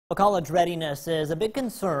Well, college readiness is a big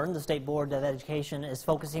concern the State Board of Education is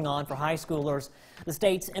focusing on for high schoolers. The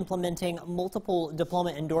state's implementing multiple diploma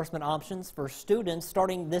endorsement options for students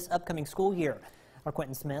starting this upcoming school year. Our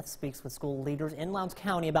Quentin Smith speaks with school leaders in Lowndes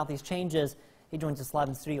County about these changes. He joins us live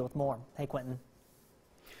in the studio with more. Hey, Quentin.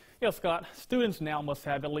 Yeah, Scott, students now must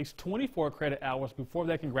have at least 24 credit hours before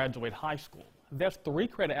they can graduate high school. That's 3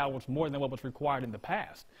 credit hours more than what was required in the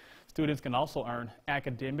past. Students can also earn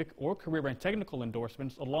academic or career and technical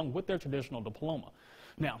endorsements along with their traditional diploma.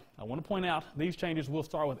 Now, I want to point out these changes will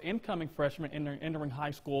start with incoming freshmen entering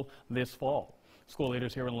high school this fall. School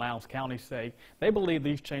leaders here in Lowndes County say they believe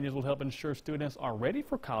these changes will help ensure students are ready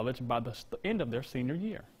for college by the end of their senior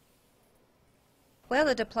year. Well,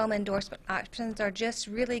 the diploma endorsement options are just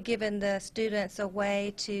really giving the students a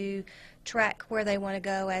way to track where they want to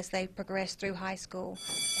go as they progress through high school.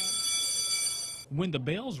 When the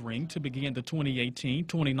bells ring to begin the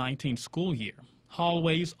 2018-2019 school year,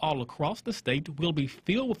 hallways all across the state will be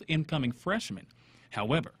filled with incoming freshmen.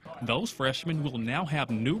 However, those freshmen will now have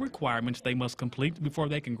new requirements they must complete before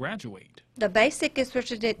they can graduate. The basic is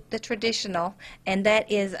the traditional, and that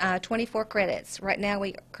is 24 credits. Right now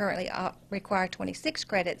we currently require 26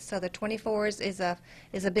 credits, so the 24s is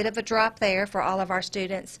a bit of a drop there for all of our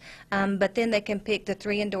students. But then they can pick the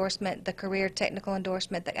 3 endorsement, the career technical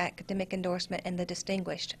endorsement, the academic endorsement, and the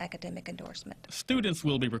distinguished academic endorsement. Students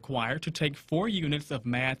will be required to take 4 units of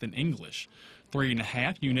math and English,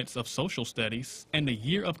 3.5 units of social studies, and a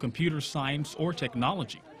year of computer science or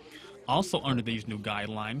technology. Also under these new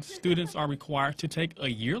guidelines, students are required to take a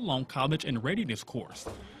year-long college and readiness course.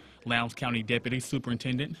 Lowndes County Deputy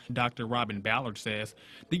Superintendent Dr. Robin Ballard says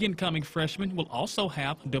the incoming freshmen will also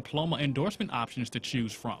have diploma endorsement options to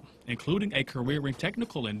choose from, including a career and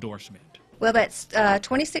technical endorsement. Well, that's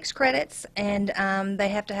 26 credits, and they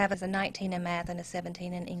have to have a 19 in math and a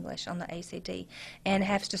 17 in English on the ACT, and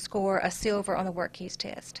has to score a silver on the work keys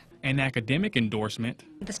test. An academic endorsement.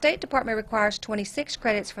 The State Department requires 26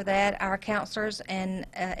 credits for that. Our counselors and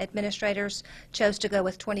administrators chose to go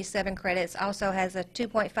with 27 credits. Also has a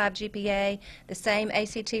 2.5 GPA, the same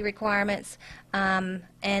ACT requirements, and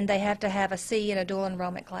they have to have a C in a dual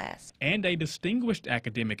enrollment class. And a distinguished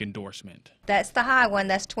academic endorsement. That's the high one.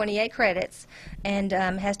 That's 28 credits, and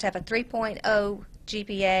has to have a 3.0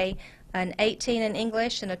 GPA, an 18 in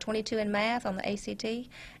English, and a 22 in math on the ACT,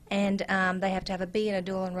 and they have to have a B in a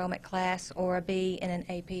dual enrollment class or a B in an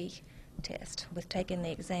AP test with taking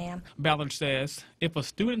the exam. Ballard says if a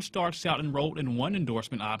student starts out enrolled in one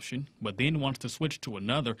endorsement option but then wants to switch to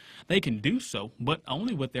another, they can do so, but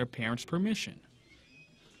only with their parents' permission.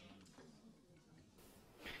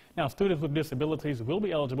 Now, students with disabilities will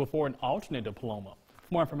be eligible for an alternate diploma.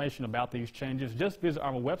 For more information about these changes, just visit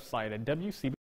our website at WCB.